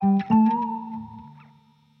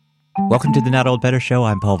Welcome to the Not Old Better Show.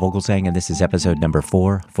 I'm Paul Vogelsang, and this is episode number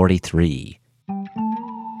 443.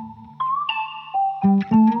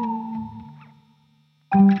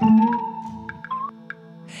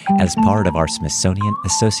 As part of our Smithsonian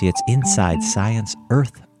Associates Inside Science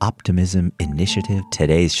Earth Optimism Initiative,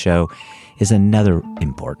 today's show is another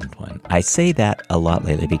important one. I say that a lot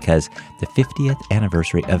lately because the 50th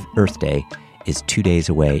anniversary of Earth Day is 2 days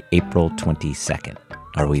away, April 22nd.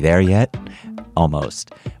 Are we there yet?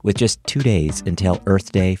 Almost. With just 2 days until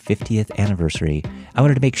Earth Day 50th anniversary, I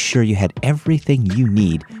wanted to make sure you had everything you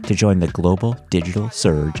need to join the global digital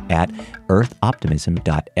surge at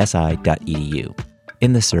earthoptimism.si.edu.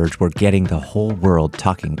 In the surge, we're getting the whole world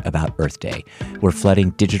talking about Earth Day. We're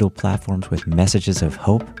flooding digital platforms with messages of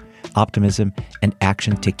hope, optimism, and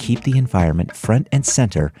action to keep the environment front and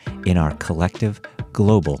center in our collective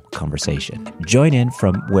global conversation. Join in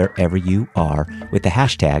from wherever you are with the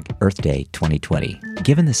hashtag Earth Day 2020.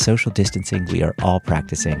 Given the social distancing we are all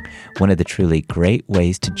practicing, one of the truly great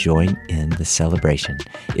ways to join in the celebration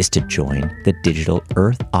is to join the Digital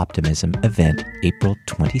Earth Optimism event April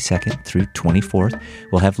 22nd through 24th.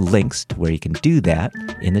 We'll have links to where you can do that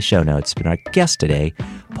in the show notes. But our guest today,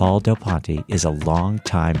 Paul DelPonte, is a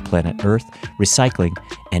longtime Planet Earth recycling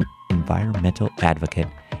and environmental advocate,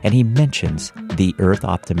 and he mentions the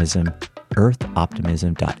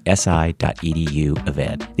earthoptimism.si.edu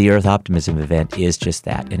event. The Earth Optimism event is just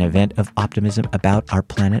that, an event of optimism about our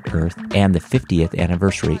planet Earth, and the 50th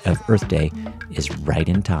anniversary of Earth Day is right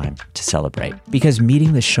in time to celebrate. Because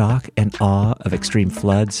meeting the shock and awe of extreme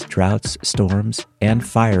floods, droughts, storms, and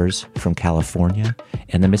fires from California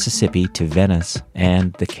and the Mississippi to Venice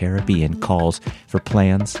and the Caribbean calls for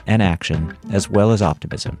plans and action as well as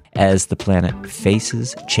optimism. As the planet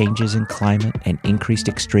faces changes in climate and increased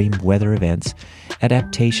extreme weather events,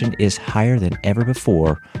 adaptation is higher than ever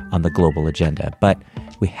before on the global agenda. But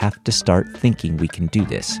we have to start thinking we can do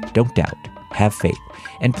this. Don't doubt. Have faith.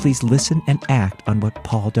 And please listen and act on what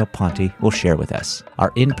Paul DelPonte will share with us.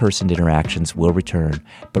 Our in-person interactions will return,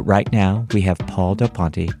 but right now we have Paul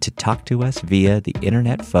DelPonte to talk to us via the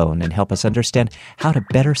internet phone and help us understand how to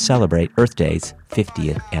better celebrate Earth Day's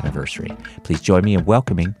 50th anniversary. Please join me in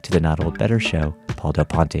welcoming to the Not Old Better Show, Paul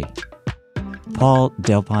DelPonte. Paul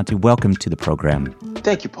DelPonte, welcome to the program.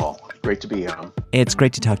 Thank you, Paul. Great to be here. It's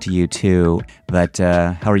great to talk to you, too. But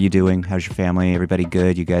how are you doing? How's your family? Everybody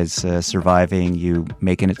good? You guys surviving? You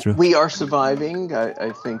making it through? We are surviving.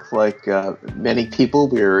 I think like many people,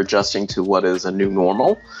 we're adjusting to what is a new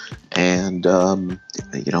normal. And,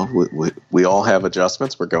 we all have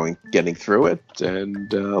adjustments. We're getting through it,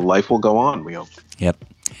 and life will go on, we hope. Yep.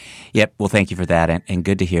 Well, thank you for that. And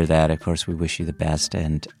good to hear that. Of course, we wish you the best.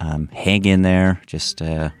 And hang in there. Just,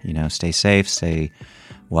 stay safe, stay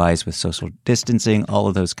wise with social distancing, all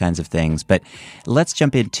of those kinds of things. But let's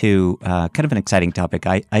jump into kind of an exciting topic.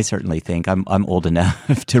 I certainly think I'm old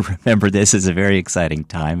enough to remember this as a very exciting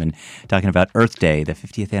time. And talking about Earth Day, the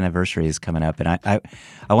 50th anniversary is coming up. And I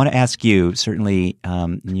want to ask you, certainly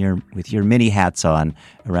with your many hats on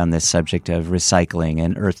around this subject of recycling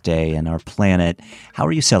and Earth Day and our planet, how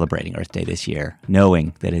are you celebrating Earth Day this year,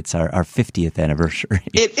 knowing that it's our 50th anniversary?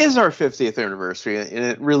 It is our 50th anniversary, and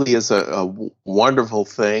it really is a wonderful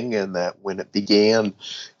thing. And that when it began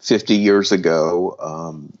 50 years ago,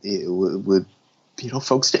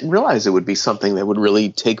 folks didn't realize it would be something that would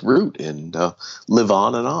really take root and live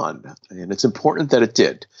on. And it's important that it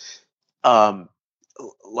did.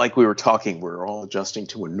 Like we were talking, we're all adjusting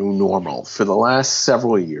to a new normal. For the last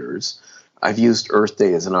several years, I've used Earth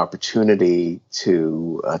Day as an opportunity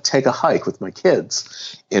to take a hike with my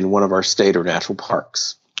kids in one of our state or natural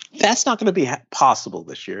parks. That's not going to be possible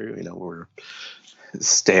this year. We're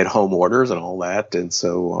stay-at-home orders and all that, and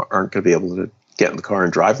so aren't going to be able to get in the car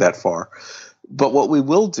and drive that far. But what we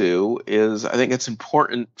will do is, I think it's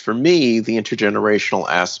important for me, the intergenerational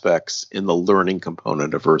aspects in the learning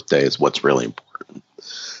component of Earth Day is what's really important.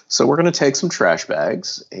 So we're going to take some trash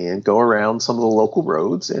bags and go around some of the local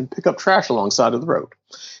roads and pick up trash alongside of the road.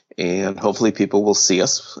 And hopefully people will see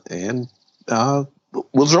us and will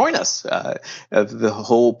join us. The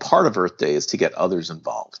whole part of Earth Day is to get others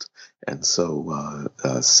involved. And so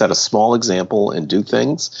set a small example and do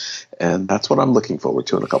things. And that's what I'm looking forward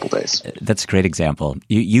to in a couple days. That's a great example.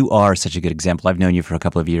 You are such a good example. I've known you for a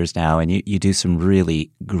couple of years now, and you do some really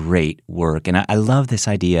great work. And I love this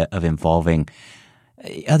idea of involving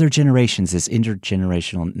other generations, this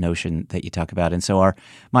intergenerational notion that you talk about. And so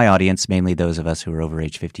my audience, mainly those of us who are over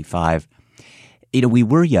age 55, we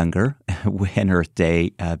were younger when Earth Day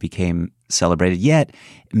became celebrated, yet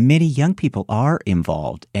many young people are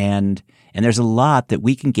involved. And there's a lot that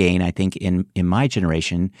we can gain, I think, in my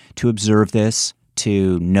generation to observe this,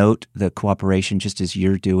 to note the cooperation just as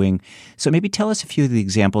you're doing. So maybe tell us a few of the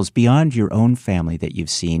examples beyond your own family that you've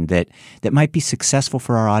seen that might be successful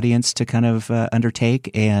for our audience to kind of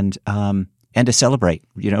undertake and to celebrate,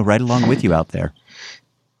 right along with you out there.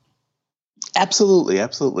 Absolutely,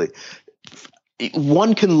 absolutely.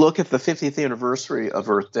 One can look at the 50th anniversary of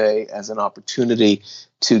Earth Day as an opportunity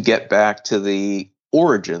to get back to the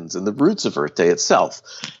origins and the roots of Earth Day itself.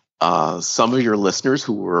 Some of your listeners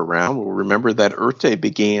who were around will remember that Earth Day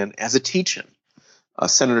began as a teach-in.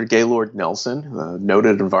 Senator Gaylord Nelson, a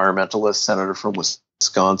noted environmentalist, senator from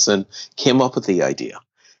Wisconsin, came up with the idea.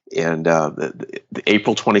 And the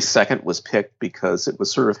April 22nd was picked because it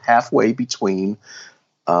was sort of halfway between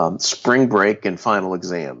spring break and final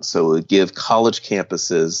exams. So it would give college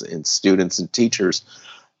campuses and students and teachers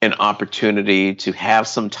an opportunity to have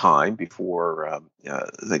some time before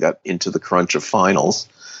they got into the crunch of finals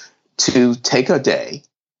to take a day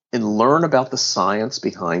and learn about the science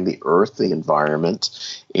behind the earth, the environment,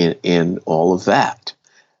 and all of that.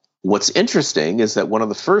 What's interesting is that one of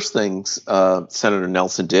the first things Senator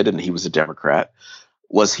Nelson did, and he was a Democrat,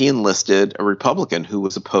 was he enlisted a Republican who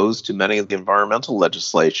was opposed to many of the environmental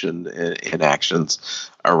legislation and actions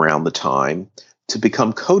around the time to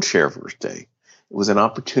become co-chair of Earth Day. It was an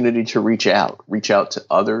opportunity to reach out to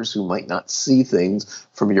others who might not see things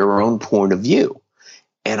from your own point of view.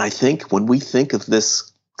 And I think when we think of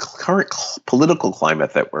this current political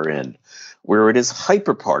climate that we're in, where it is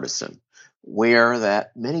hyper-partisan, where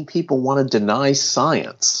that many people want to deny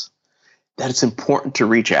science, that it's important to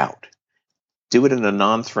reach out. Do it in a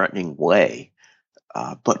non-threatening way,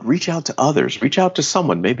 but reach out to others. Reach out to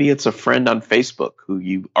someone. Maybe it's a friend on Facebook who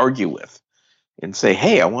you argue with and say,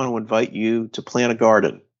 hey, I want to invite you to plant a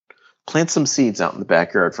garden. Plant some seeds out in the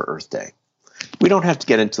backyard for Earth Day. We don't have to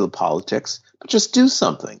get into the politics, but just do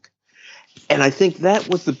something. And I think that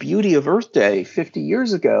was the beauty of Earth Day 50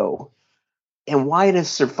 years ago and why it has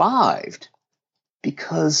survived,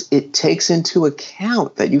 because it takes into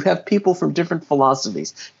account that you have people from different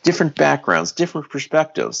philosophies, different backgrounds, different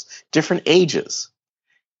perspectives, different ages.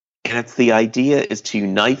 And the idea is to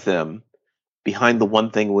unite them behind the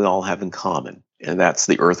one thing we all have in common, and that's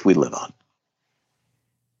the earth we live on.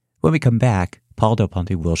 When we come back, Paul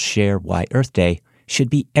DelPonte will share why Earth Day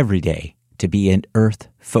should be every day to be an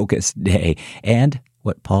Earth-focused day, and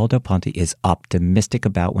what Paul DelPonte is optimistic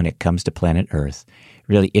about when it comes to planet Earth.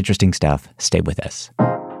 Really interesting stuff. Stay with us.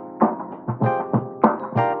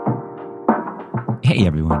 Hey,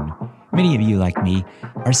 everyone. Many of you, like me,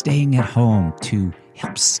 are staying at home to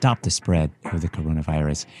help stop the spread of the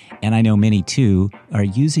coronavirus. And I know many, too, are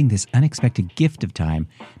using this unexpected gift of time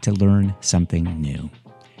to learn something new.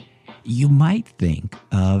 You might think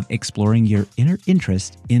of exploring your inner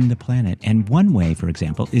interest in the planet. And one way, for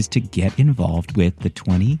example, is to get involved with the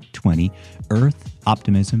 2020 Earth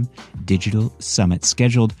Optimism Digital Summit,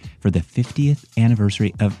 scheduled for the 50th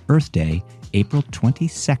anniversary of Earth Day, April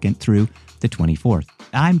 22nd through the 24th.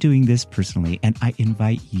 I'm doing this personally, and I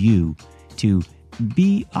invite you to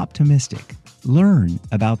be optimistic. Learn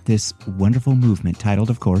about this wonderful movement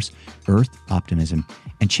titled, of course, Earth Optimism,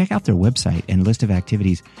 and check out their website and list of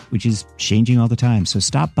activities, which is changing all the time. So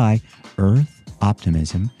stop by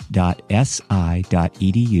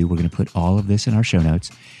earthoptimism.si.edu. We're going to put all of this in our show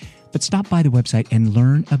notes. But stop by the website and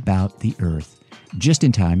learn about the Earth just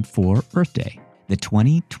in time for Earth Day. The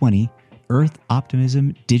 2020 Earth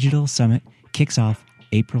Optimism Digital Summit kicks off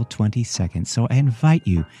April 22nd. So I invite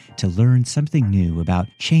you to learn something new about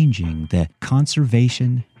changing the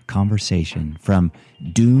conservation conversation from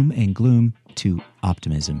doom and gloom to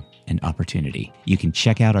optimism and opportunity. You can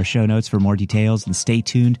check out our show notes for more details and stay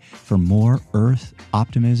tuned for more Earth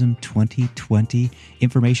Optimism 2020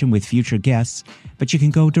 information with future guests. But you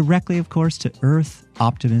can go directly, of course, to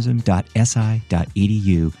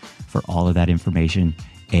earthoptimism.si.edu for all of that information,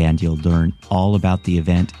 and you'll learn all about the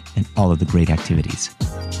event and all of the great activities.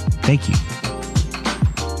 Thank you.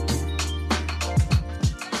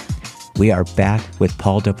 We are back with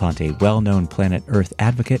Paul DelPonte, well-known planet Earth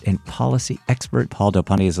advocate and policy expert. Paul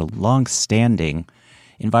DelPonte is a long-standing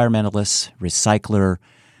environmentalist, recycler,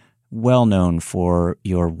 well-known for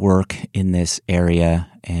your work in this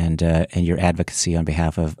area and your advocacy on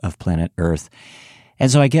behalf of planet Earth.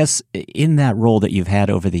 And so I guess in that role that you've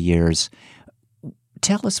had over the years,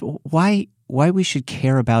 tell us why we should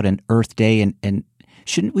care about an Earth Day, and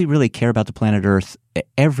shouldn't we really care about the planet Earth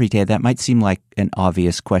every day? That might seem like an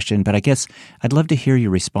obvious question, but I guess I'd love to hear your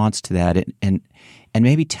response to that, and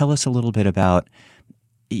maybe tell us a little bit about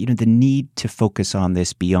the need to focus on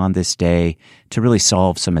this beyond this day to really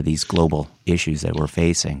solve some of these global issues that we're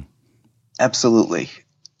facing. Absolutely.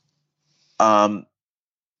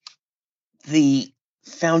 The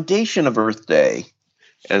foundation of Earth Day,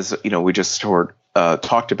 as we just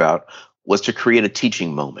talked about, was to create a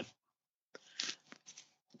teaching moment,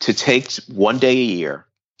 to take one day a year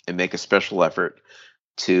and make a special effort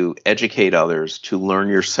to educate others, to learn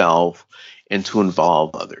yourself, and to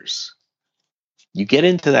involve others. You get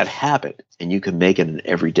into that habit and you can make it an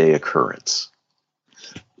everyday occurrence.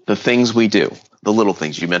 The things we do, the little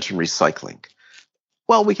things, you mentioned recycling.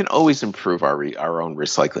 Well, we can always improve our own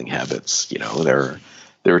recycling habits. There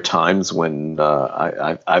are times when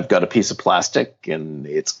I've got a piece of plastic and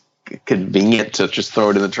it's convenient to just throw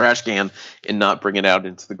it in the trash can and not bring it out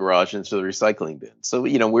into the garage, into the recycling bin. So,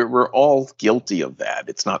 we're all guilty of that.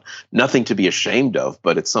 It's nothing to be ashamed of,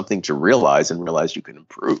 but it's something to realize you can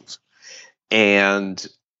improve. And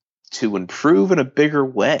to improve in a bigger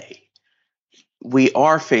way, we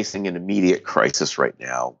are facing an immediate crisis right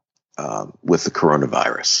now with the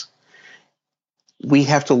coronavirus. We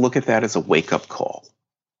have to look at that as a wake-up call.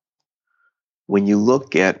 When you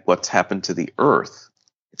look at what's happened to the Earth,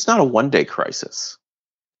 it's not a one-day crisis.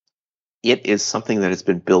 It is something that has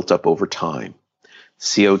been built up over time.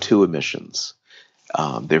 CO2 emissions.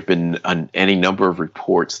 There have been any number of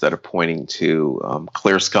reports that are pointing to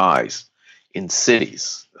clear skies in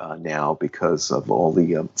cities now because of all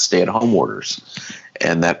the stay-at-home orders,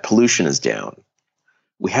 and that pollution is down.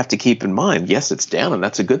 We have to keep in mind, yes, it's down, and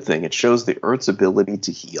that's a good thing. It shows the Earth's ability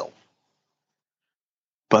to heal.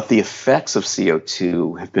 But the effects of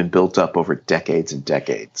CO2 have been built up over decades and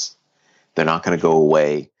decades. They're not going to go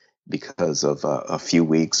away because of a few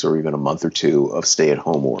weeks or even a month or two of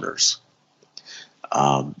stay-at-home orders.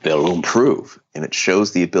 They'll improve, and it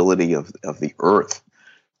shows the ability of the Earth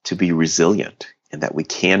to be resilient, and that we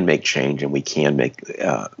can make change and we can make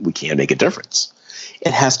a difference.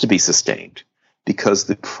 It has to be sustained, because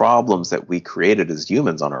the problems that we created as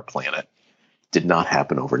humans on our planet did not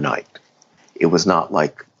happen overnight. It was not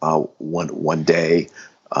like one day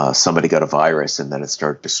somebody got a virus and then it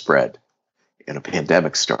started to spread and a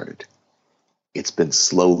pandemic started. It's been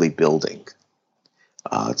slowly building.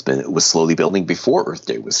 It was slowly building before Earth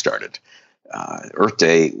Day was started. Earth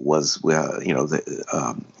Day was,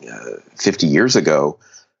 50 years ago,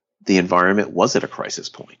 the environment was at a crisis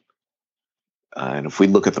point. And if we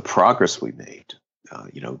look at the progress we made,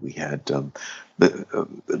 we had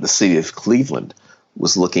the city of Cleveland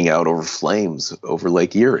was looking out over flames over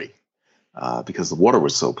Lake Erie because the water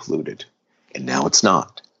was so polluted, and now it's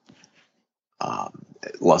not.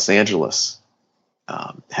 Los Angeles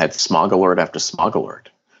had smog alert after smog alert,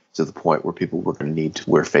 to the point where people were going to need to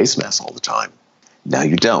wear face masks all the time. Now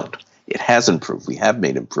you don't. It has improved. We have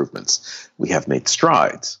made improvements. We have made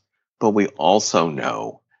strides, but we also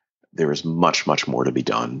know there is much, much more to be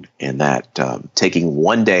done, and that taking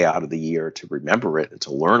one day out of the year to remember it and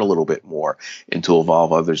to learn a little bit more and to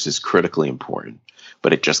involve others is critically important.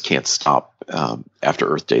 But it just can't stop after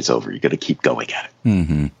Earth Day's over. You got to keep going at it.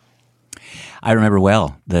 Mm-hmm. I remember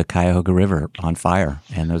well the Cuyahoga River on fire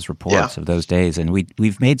and those reports of those days, and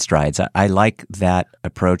we've made strides. I like that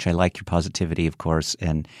approach. I like your positivity, of course,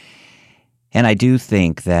 and I do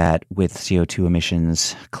think that with CO2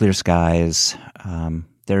 emissions, clear skies,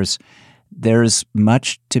 there's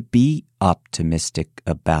much to be optimistic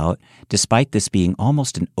about, despite this being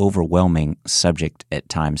almost an overwhelming subject at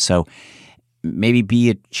times. So maybe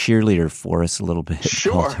be a cheerleader for us a little bit,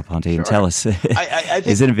 sure, DelPonte, and tell us, I think,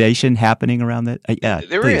 is innovation happening around that? Yeah,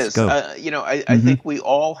 there please, is. go. I think we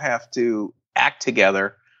all have to act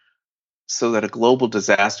together so that a global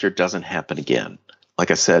disaster doesn't happen again.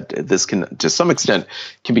 Like I said, this can, to some extent,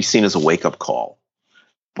 can be seen as a wake-up call.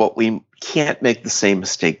 But we can't make the same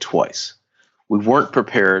mistake twice. We weren't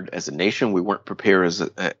prepared as a nation. We weren't prepared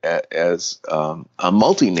as a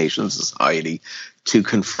multi-nation society to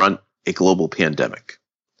confront a global pandemic.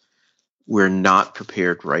 We're not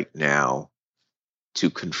prepared right now to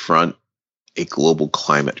confront a global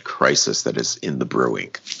climate crisis that is in the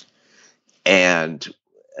brewing. And,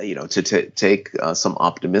 to take some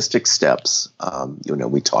optimistic steps,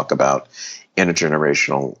 we talk about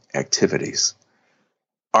intergenerational activities.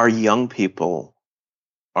 Our young people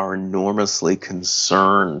are enormously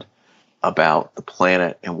concerned about the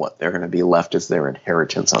planet and what they're going to be left as their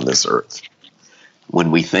inheritance on this earth. When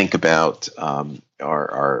we think about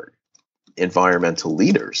our environmental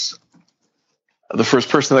leaders, the first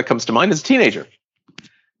person that comes to mind is a teenager,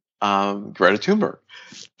 Greta Thunberg.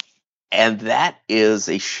 And that is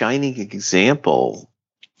a shining example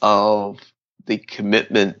of the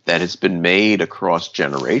commitment that has been made across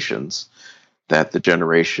generations, that the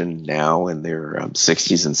generation now in their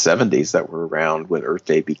 60s and 70s that were around when Earth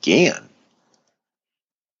Day began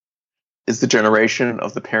is the generation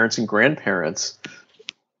of the parents and grandparents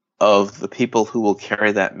of the people who will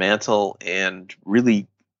carry that mantle and really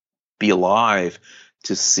be alive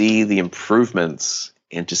to see the improvements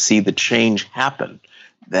and to see the change happen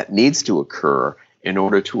that needs to occur in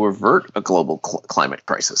order to avert a global climate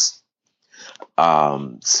crisis.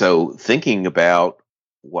 So thinking about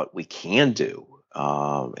what we can do,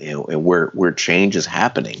 and where change is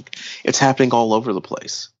happening, it's happening all over the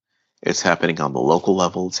place. It's happening on the local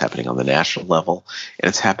level, it's happening on the national level, and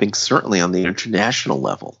it's happening certainly on the international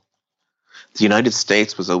level. The United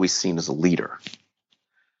States was always seen as a leader.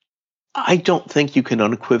 I don't think you can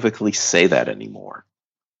unequivocally say that anymore.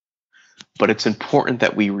 But it's important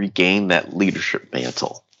that we regain that leadership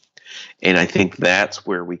mantle. And I think that's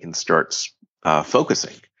where we can start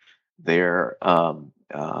focusing. There, a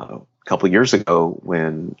couple of years ago,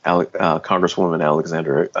 when Congresswoman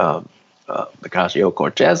Alexandra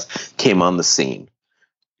Ocasio-Cortez came on the scene,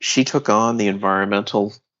 she took on the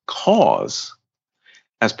environmental cause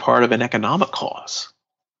as part of an economic cause.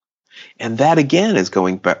 And that, again, is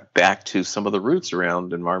going back to some of the roots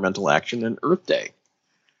around environmental action and Earth Day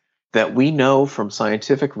that we know from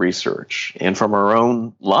scientific research and from our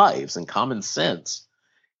own lives and common sense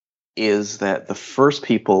is that the first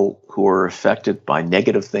people who are affected by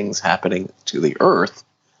negative things happening to the Earth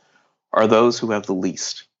are those who have the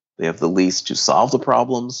least. They have the least to solve the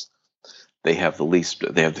problems. They have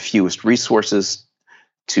the fewest resources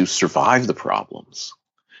to survive the problems.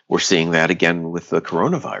 We're seeing that again with the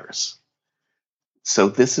coronavirus. So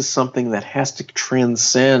this is something that has to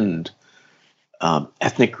transcend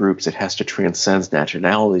ethnic groups. It has to transcend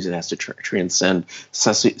nationalities. It has to transcend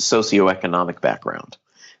socioeconomic background.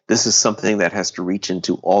 This is something that has to reach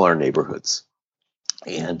into all our neighborhoods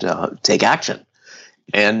and take action.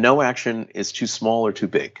 And no action is too small or too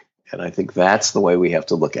big. And I think that's the way we have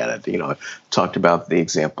to look at it. You know, I've talked about the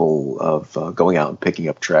example of going out and picking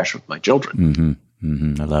up trash with my children. Mm-hmm.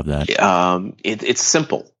 Mm-hmm. I love that. It's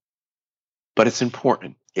simple, but it's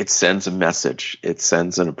important. It sends a message. It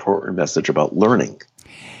sends an important message about learning.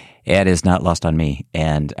 It is not lost on me,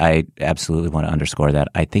 and I absolutely want to underscore that.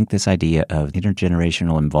 I think this idea of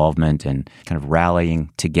intergenerational involvement and kind of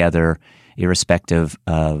rallying together, irrespective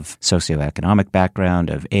of socioeconomic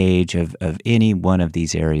background, of age, of any one of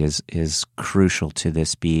these areas, is crucial to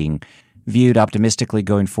this being viewed optimistically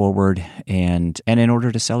going forward and in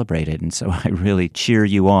order to celebrate it. And so I really cheer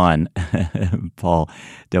you on, Paul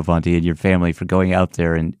DelPonte, and your family for going out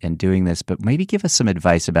there and doing this. But maybe give us some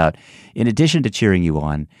advice about, in addition to cheering you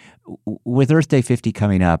on, with Earth Day 50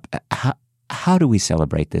 coming up, how do we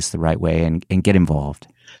celebrate this the right way and get involved?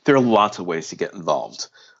 There are lots of ways to get involved.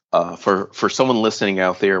 For someone listening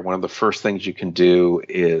out there, one of the first things you can do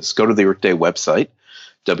is go to the Earth Day website,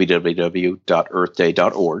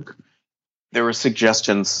 www.earthday.org. There are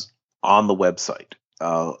suggestions on the website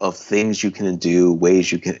of things you can do,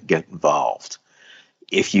 ways you can get involved.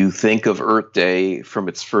 If you think of Earth Day from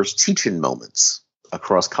its first teaching moments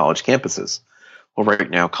across college campuses, well, right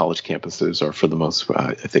now college campuses are, for the most part,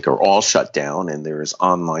 I think, are all shut down, and there is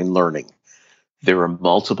online learning. There are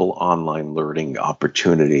multiple online learning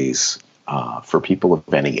opportunities for people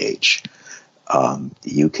of any age.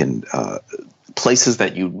 You can places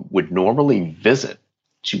that you would normally visit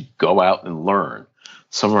to go out and learn.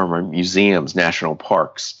 Some of them are museums, national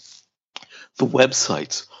parks. The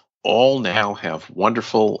websites all now have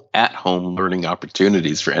wonderful at-home learning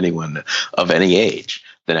opportunities for anyone of any age.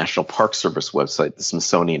 The National Park Service website, the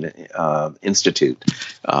Smithsonian Institute,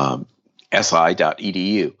 si.edu.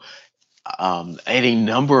 Any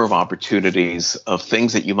number of opportunities of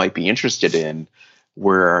things that you might be interested in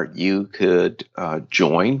where you could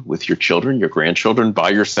join with your children, your grandchildren, by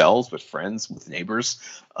yourselves, with friends, with neighbors,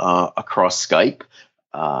 across Skype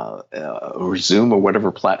or Zoom or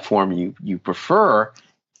whatever platform you prefer,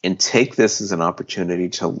 and take this as an opportunity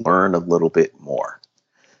to learn a little bit more.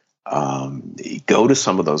 Go to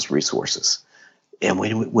some of those resources. And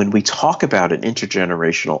when we talk about an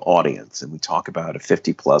intergenerational audience and we talk about a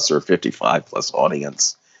 50 plus or 55 plus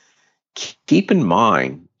audience, keep in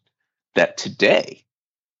mind that today,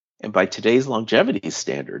 and by today's longevity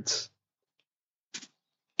standards,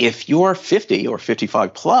 if you're 50 or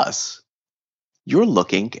 55 plus, you're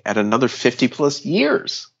looking at another 50 plus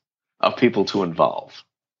years of people to involve.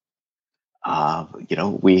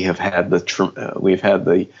 We have had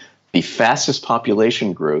the fastest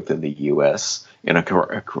population growth in the U.S. and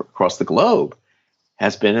across the globe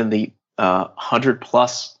has been in the 100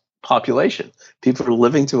 plus population. People are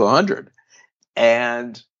living to 100,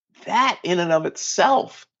 and that in and of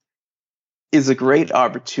itself is a great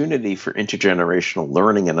opportunity for intergenerational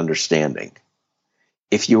learning and understanding.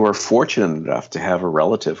 If you are fortunate enough to have a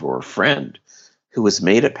relative or a friend who has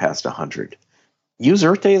made it past 100, use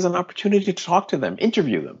Earth Day as an opportunity to talk to them,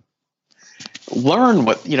 interview them, learn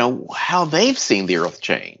how they've seen the Earth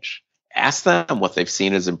change. Ask them what they've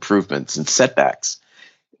seen as improvements and setbacks.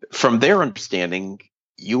 From their understanding,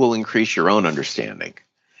 you will increase your own understanding.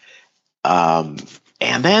 And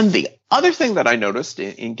then the other thing that I noticed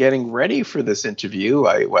in getting ready for this interview,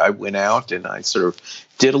 I went out and I sort of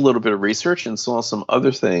did a little bit of research and saw some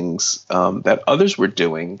other things that others were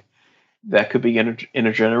doing that could be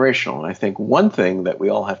intergenerational. And I think one thing that we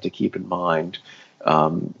all have to keep in mind,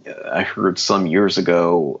 I heard some years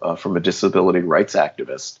ago from a disability rights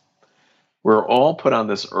activist, we're all put on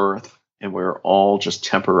this earth and we're all just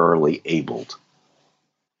temporarily abled.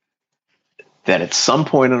 That at some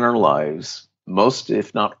point in our lives, most,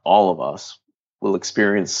 if not all of us, will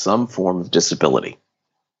experience some form of disability.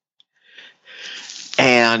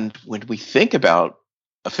 And when we think about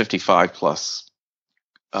a 55 plus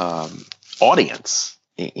audience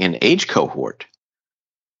in age cohort,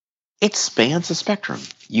 it spans a spectrum.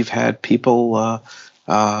 You've had people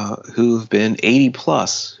who've been 80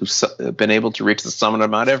 plus, who've been able to reach the summit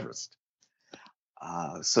of Mount Everest.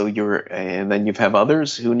 And then you have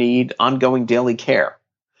others who need ongoing daily care.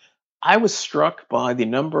 I was struck by the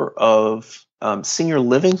number of senior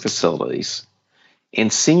living facilities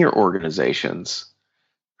and senior organizations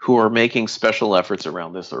who are making special efforts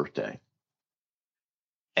around this Earth Day.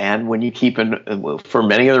 And when you keep for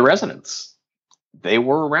many of the residents, they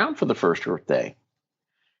were around for the first Earth Day.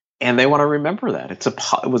 And they want to remember that.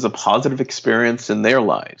 It was a positive experience in their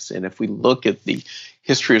lives. And if we look at the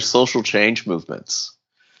history of social change movements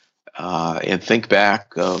and think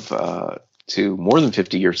back to more than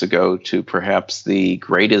 50 years ago to perhaps the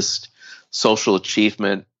greatest social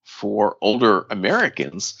achievement for older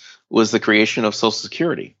Americans was the creation of Social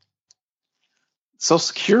Security. Social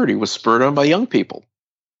Security was spurred on by young people.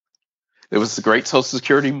 There was the Great Social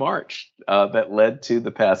Security March that led to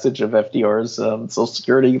the passage of FDR's Social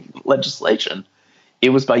Security legislation. It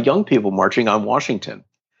was by young people marching on Washington.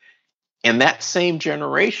 And that same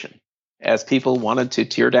generation, as people wanted to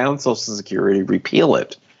tear down Social Security, repeal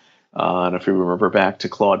it. And if you remember back to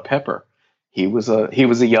Claude Pepper, he was a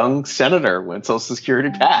young senator when Social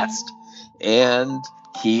Security passed. And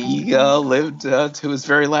he lived to his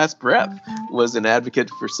very last breath, was an advocate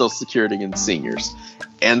for Social Security and seniors.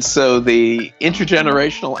 And so the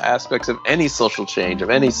intergenerational aspects of any social change,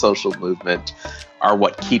 of any social movement, are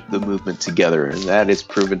what keep the movement together. And that is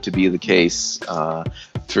proven to be the case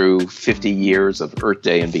through 50 years of Earth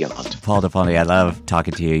Day and beyond. Paul DelPonte, I love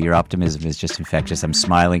talking to you. Your optimism is just infectious. I'm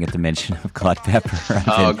smiling at the mention of Claude Pepper.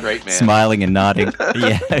 Great man. Smiling and nodding.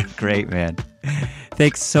 Yeah, great man.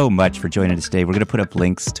 Thanks so much for joining us today. We're going to put up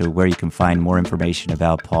links to where you can find more information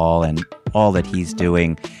about Paul and all that he's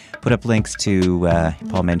doing. Put up links to,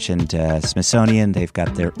 Paul mentioned Smithsonian. They've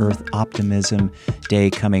got their Earth Optimism Day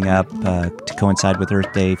coming up to coincide with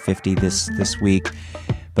Earth Day 50 this week.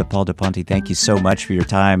 But Paul DelPonte, thank you so much for your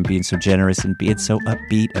time, being so generous and being so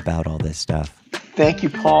upbeat about all this stuff. Thank you,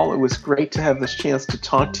 Paul. It was great to have this chance to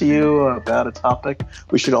talk to you about a topic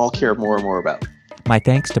we should all care more and more about. My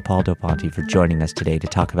thanks to Paul DelPonte for joining us today to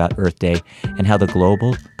talk about Earth Day and how the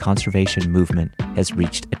global conservation movement has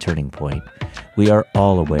reached a turning point. We are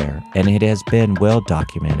all aware, and it has been well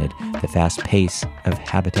documented, the fast pace of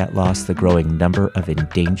habitat loss, the growing number of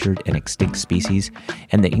endangered and extinct species,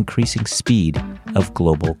 and the increasing speed of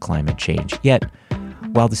global climate change. Yet,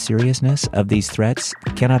 while the seriousness of these threats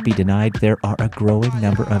cannot be denied, there are a growing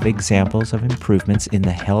number of examples of improvements in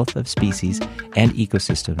the health of species and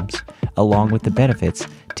ecosystems, along with the benefits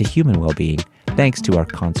to human well-being thanks to our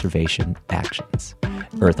conservation actions.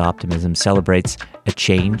 Earth Optimism celebrates a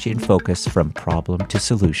change in focus from problem to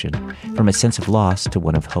solution, from a sense of loss to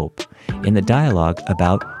one of hope. In the dialogue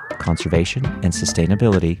about conservation and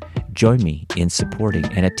sustainability, join me in supporting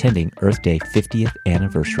and attending Earth Day 50th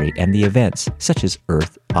anniversary and the events such as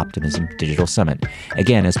Earth Optimism Digital Summit.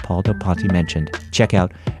 Again, as Paul DelPonte mentioned, check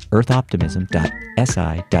out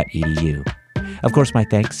earthoptimism.si.edu. Of course, my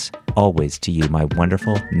thanks always to you, my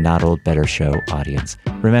wonderful Not Old Better Show audience.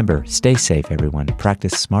 Remember, stay safe, everyone.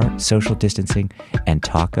 Practice smart social distancing and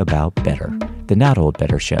talk about better. The Not Old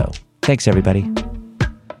Better Show. Thanks, everybody.